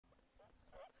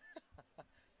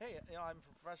Hey, I'm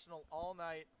a professional all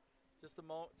night. Just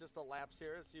a lapse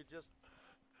here. It's you just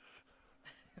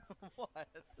what?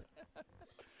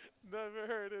 Never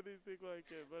heard anything like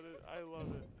it, but I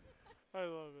love it. I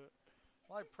love it.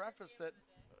 Well, I prefaced it.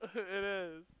 It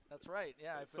is. That's right.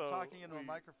 Yeah, I've been So talking into a we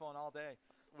microphone all day.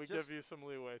 we give Just you some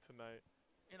leeway tonight.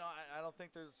 I don't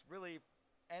think there's really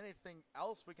anything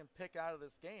else we can pick out of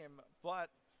this game.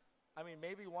 But I mean,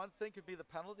 maybe one thing could be the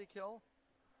penalty kill.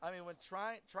 I mean, when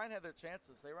Trine had their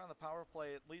chances, they were on the power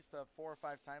play at least 4 or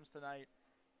 5 times tonight,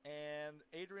 and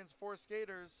Adrian's four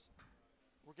skaters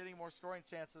were getting more scoring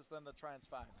chances than the Trine's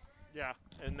five. Yeah,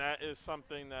 and that is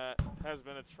something that has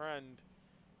been a trend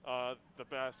the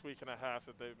past week and a half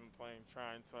that they've been playing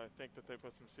Trine. So I think that they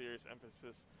put some serious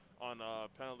emphasis on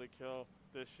penalty kill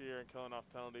this year and killing off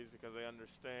penalties because they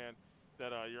understand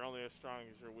that you're only as strong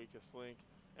as your weakest link,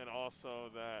 and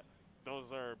also that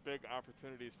those are big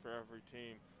opportunities for every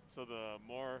team. So the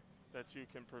more that you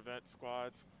can prevent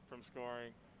squads from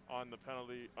scoring on the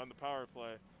power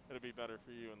play, it'll be better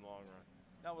for you in the long run.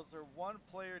 Now, was there one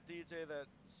player, DJ, that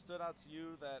stood out to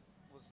you that